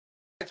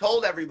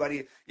told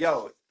everybody,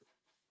 yo,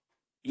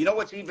 you know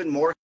what's even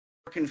more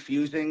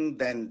confusing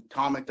than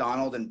Tom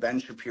MacDonald and Ben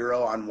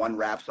Shapiro on one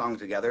rap song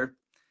together?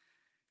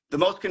 The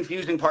most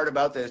confusing part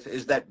about this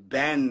is that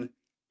Ben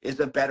is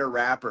a better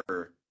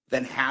rapper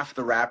than half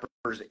the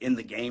rappers in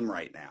the game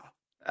right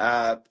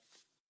now.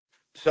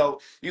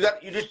 So you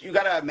got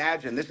to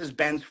imagine, this is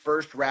Ben's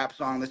first rap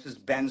song. This is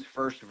Ben's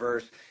first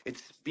verse.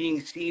 It's being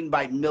seen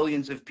by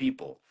millions of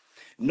people.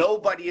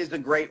 Nobody is a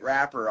great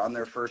rapper on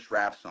their first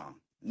rap song.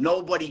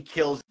 Nobody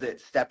kills it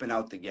stepping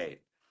out the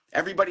gate.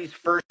 Everybody's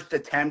first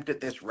attempt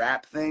at this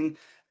rap thing,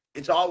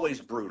 it's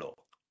always brutal.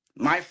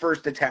 My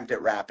first attempt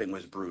at rapping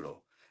was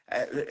brutal.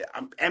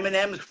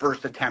 Eminem's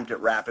first attempt at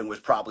rapping was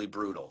probably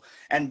brutal.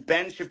 And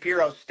Ben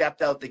Shapiro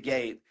stepped out the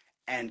gate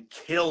and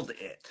killed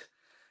it.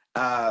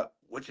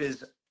 Which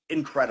is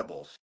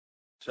incredible.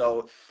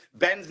 So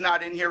Ben's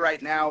not in here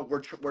right now.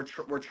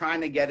 We're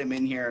trying to get him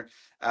in here,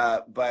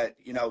 but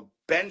you know,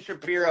 Ben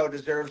Shapiro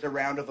deserves a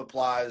round of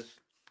applause.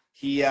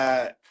 He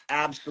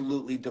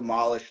absolutely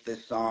demolished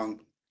this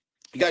song.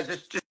 You guys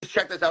just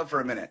check this out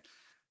for a minute.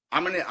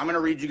 I'm gonna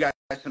read you guys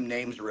some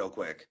names real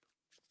quick.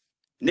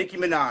 Nicki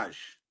Minaj,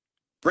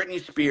 Britney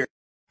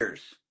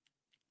Spears,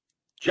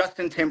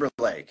 Justin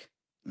Timberlake,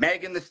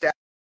 Megan Thee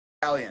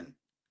Stallion,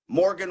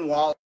 Morgan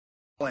Wallen,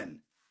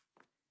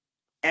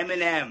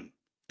 Eminem.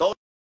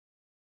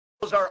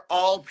 Those are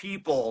all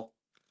people.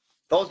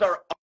 Those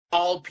are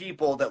all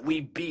people that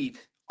we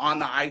beat on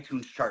the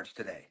iTunes charts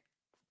today.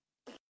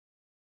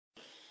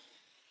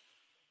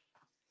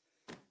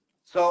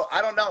 So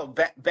I don't know.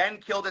 Ben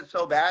killed it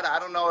so bad. I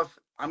don't know if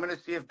I'm going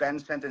to see if Ben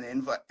sent an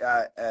invite,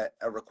 a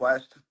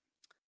request.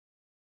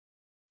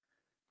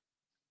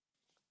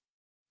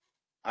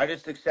 I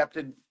just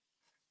accepted.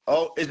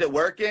 Oh, is it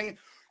working?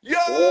 Yo!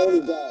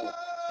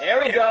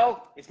 There we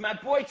go. It's my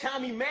boy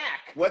Tommy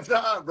Mac. What's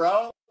up,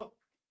 bro?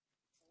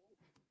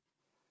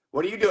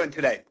 What are you doing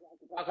today?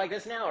 Talk like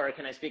this now, or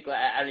can I speak?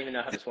 I don't even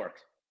know how this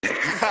works.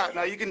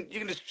 No, you can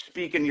just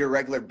speak in your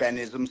regular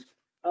Ben-isms.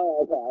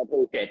 Oh,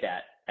 okay.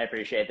 I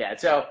appreciate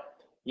that. So,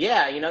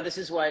 yeah, you know, this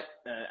is what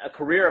a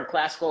career of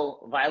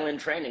classical violin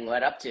training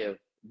led up to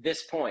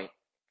this point.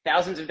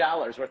 Thousands of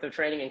dollars worth of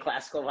training in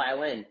classical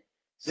violin.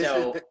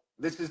 So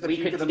this is the we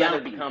peak could of the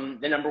together mountain. become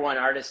the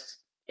 #1 artists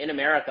in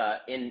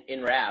America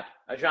in rap,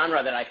 a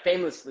genre that I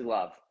famously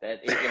love.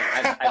 That you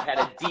know, I've had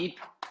a deep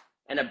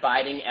and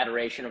abiding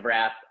adoration of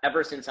rap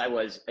ever since I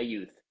was a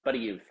youth.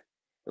 It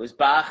was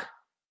Bach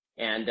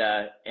and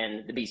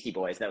the Beastie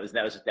Boys. That was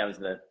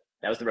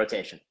the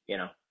rotation, you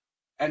know.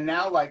 And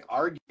now, like,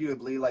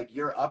 arguably, like,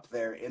 you're up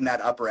there in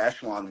that upper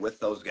echelon with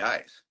those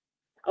guys.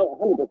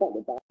 Oh,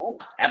 100%.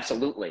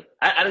 Absolutely.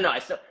 I don't know.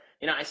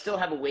 I still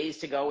have a ways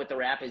to go with the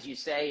rap, as you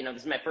say. You know,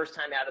 this is my first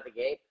time out of the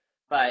gate,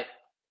 but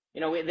you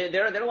know,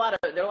 there are a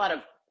lot of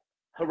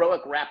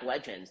heroic rap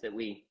legends that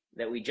we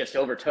just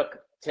overtook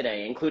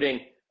today, including,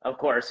 of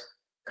course,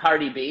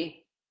 Cardi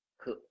B.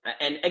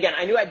 And again,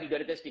 I knew I'd be good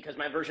at this because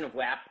my version of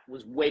rap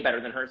was way better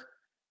than hers.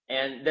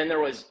 And then there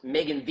was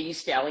Megan Thee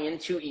Stallion,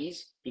 2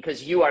 E's,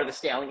 because you are the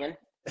stallion.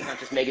 It's not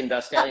just Megan the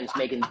Stallion, it's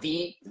Megan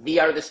the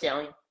are the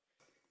stallion.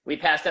 We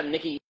passed up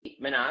Nicki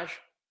Minaj.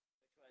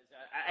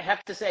 I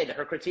have to say that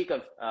her critique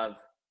of Megan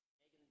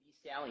Thee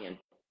Stallion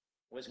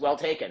was well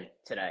taken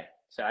today.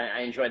 So I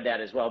enjoyed that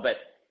as well. But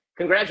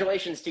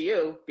congratulations to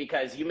you,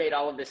 because you made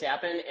all of this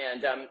happen.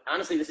 And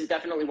honestly, this is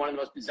definitely one of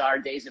the most bizarre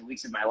days and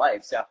weeks of my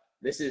life. So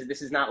this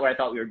is not where I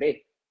thought we would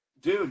be.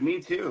 Dude, me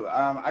too.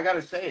 I got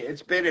to say,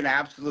 it's been an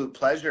absolute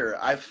pleasure.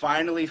 I've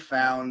finally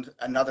found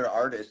another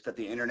artist that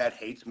the internet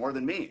hates more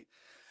than me,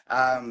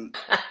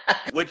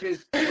 which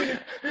is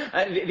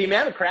the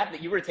amount of crap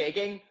that you were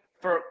taking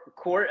for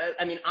court.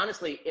 I mean,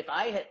 honestly,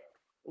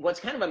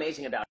 what's kind of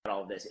amazing about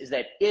all of this is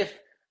that if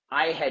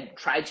I had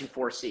tried to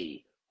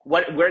foresee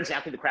where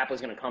exactly the crap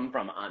was going to come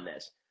from on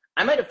this,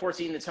 I might have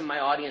foreseen that some of my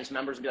audience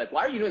members would be like,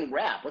 why are you doing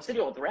rap? What's the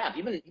deal with rap?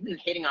 You've been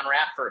hating on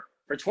rap for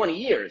 20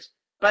 years.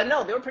 But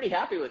no, they were pretty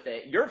happy with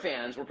it. Your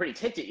fans were pretty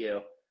ticked at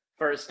you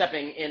for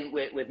stepping in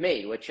with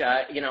me, which,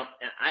 you know,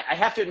 I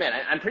have to admit,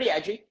 I'm pretty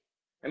edgy.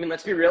 I mean,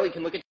 let's be real. You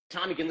can look at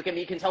Tom, you can look at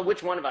me, you can tell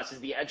which one of us is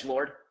the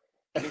edgelord.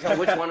 You can tell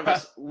which one of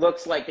us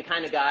looks like the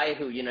kind of guy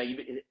who, you know,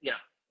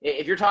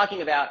 if you're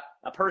talking about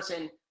a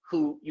person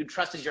who you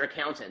trust as your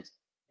accountant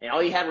and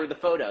all you had were the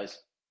photos,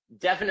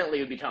 definitely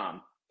would be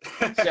Tom.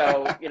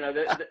 So, you know,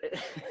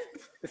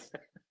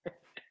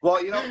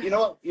 well, you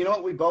know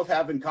what we both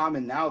have in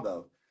common now,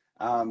 though.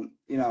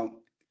 You know,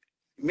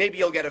 maybe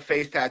you'll get a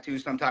face tattoo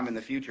sometime in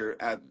the future.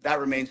 That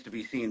remains to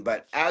be seen.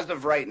 But as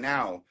of right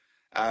now,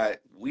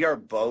 we are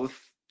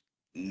both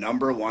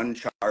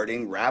 #1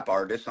 charting rap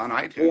artists on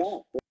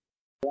iTunes.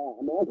 Yeah,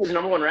 America's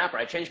 #1 rapper.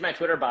 I changed my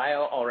Twitter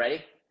bio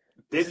already.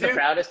 This is the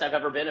proudest I've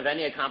ever been of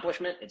any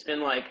accomplishment. It's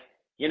been like,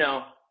 you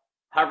know,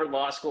 Harvard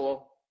Law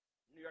School,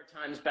 New York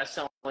Times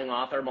best-selling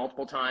author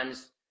multiple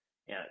times,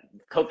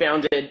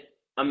 co-founded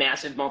a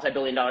massive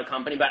multi-billion-dollar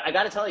company. But I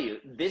got to tell you,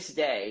 this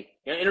day,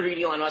 you know, interviewed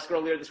Elon Musk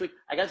earlier this week.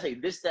 I got to tell you,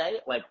 this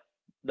day, like,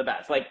 the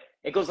best. Like,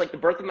 it goes like the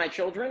birth of my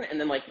children, and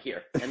then like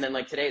here, and then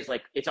like today is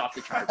like it's off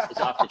the charts. It's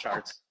off the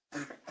charts.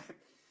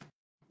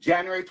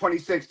 January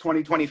 26,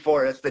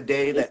 2024. That's the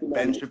day that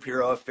Ben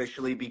Shapiro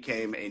officially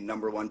became a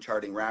 #1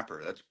 charting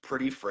rapper. That's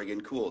pretty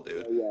friggin' cool,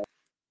 dude.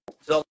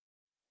 So,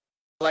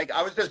 like,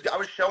 I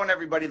was showing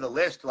everybody the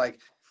list. Like,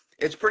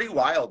 it's pretty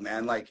wild,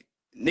 man. Like,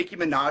 Nicki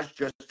Minaj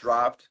just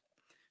dropped.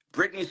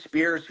 Britney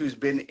Spears, who's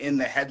been in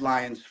the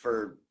headlines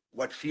for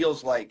what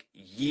feels like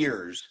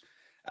years,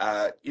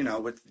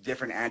 with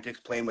different antics,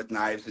 playing with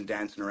knives and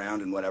dancing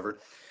around and whatever.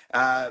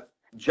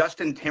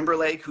 Justin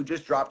Timberlake, who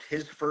just dropped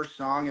his first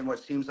song in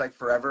what seems like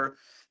forever.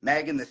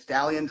 Megan Thee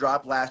Stallion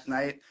dropped last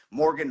night.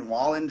 Morgan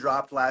Wallen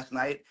dropped last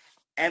night.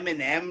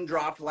 Eminem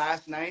dropped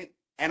last night.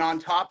 And on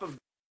top of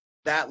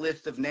that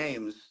list of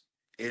names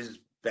is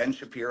Ben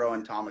Shapiro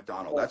and Tom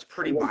MacDonald. That's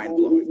pretty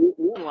mind-blowing.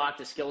 You unlocked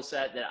a skill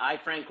set that I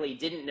frankly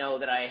didn't know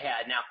that I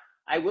had. Now,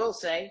 I will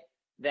say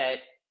that,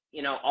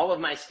 all of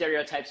my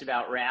stereotypes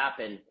about rap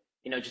and,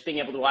 just being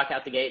able to walk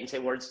out the gate and say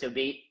words to a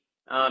beat,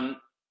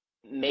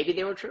 maybe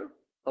they were true.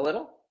 A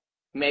little,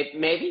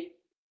 maybe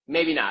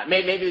not.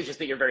 Maybe it was just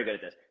that you're very good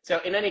at this. So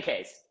in any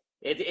case,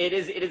 it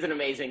is an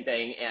amazing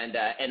thing. And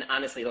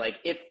honestly, like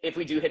if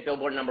we do hit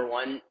Billboard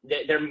 #1,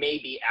 there may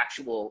be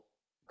actual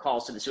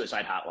calls to the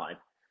suicide hotline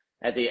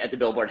at the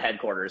Billboard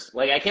headquarters.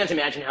 Like, I can't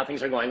imagine how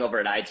things are going over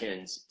at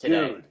iTunes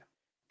today. Dude.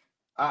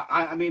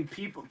 I mean,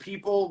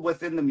 people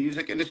within the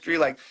music industry,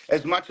 like,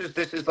 as much as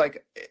this is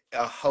like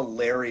a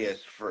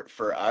hilarious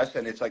for us,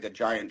 and it's like a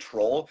giant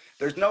troll,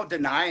 there's no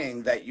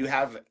denying that you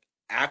have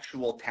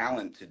actual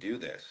talent to do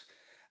this.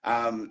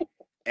 But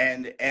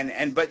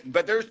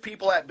there's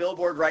people at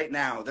Billboard right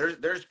now.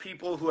 There's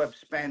people who have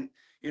spent,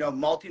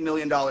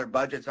 multi-million-dollar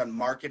budgets on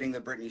marketing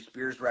the Britney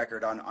Spears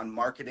record, on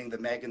marketing the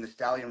Megan Thee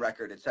Stallion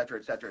record, et cetera,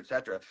 et cetera, et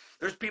cetera.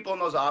 There's people in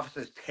those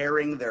offices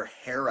tearing their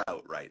hair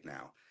out right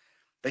now.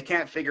 They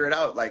can't figure it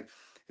out. Like,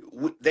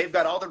 they've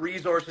got all the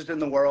resources in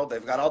the world.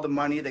 They've got all the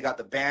money. They got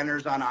the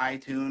banners on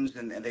iTunes,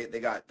 and they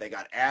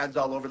got ads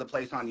all over the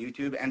place on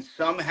YouTube. And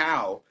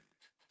somehow,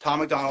 Tom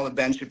MacDonald and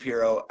Ben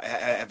Shapiro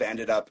have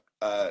ended up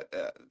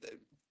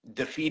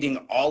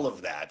defeating all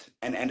of that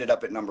and ended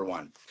up at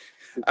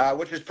 #1,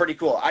 which is pretty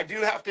cool. I do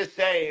have to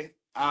say,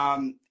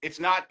 it's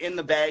not in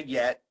the bag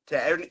yet.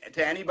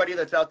 To anybody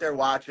that's out there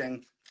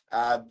watching,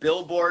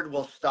 Billboard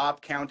will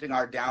stop counting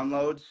our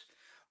downloads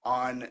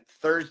on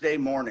Thursday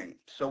morning.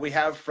 So we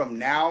have from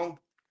now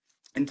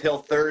until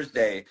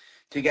Thursday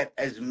to get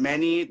as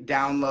many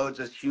downloads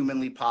as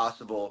humanly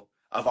possible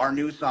of our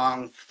new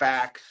song,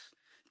 Facts.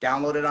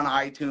 Download it on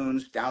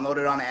iTunes, download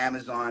it on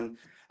Amazon.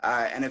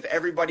 And if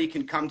everybody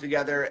can come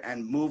together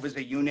and move as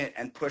a unit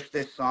and push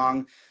this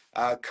song,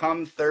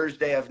 come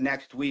Thursday of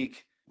next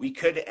week, we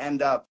could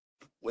end up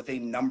with a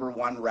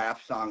 #1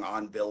 rap song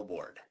on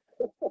Billboard.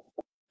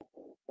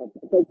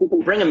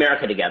 Bring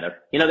America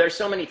together. There's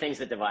so many things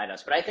that divide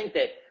us, but I think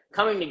that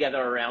coming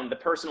together around the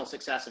personal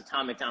success of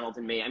Tom MacDonald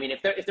and me, I mean,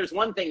 if there's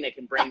one thing that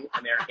can bring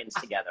Americans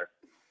together,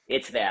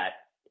 it's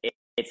that.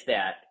 It's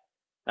that.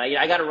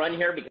 I got to run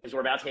here because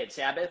we're about to hit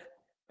Sabbath,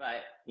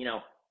 but,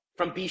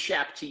 from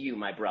B-Shap to you,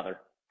 my brother.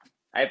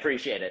 I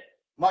appreciate it.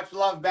 Much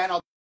love, Ben.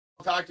 I'll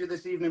talk to you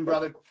this evening,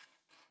 brother.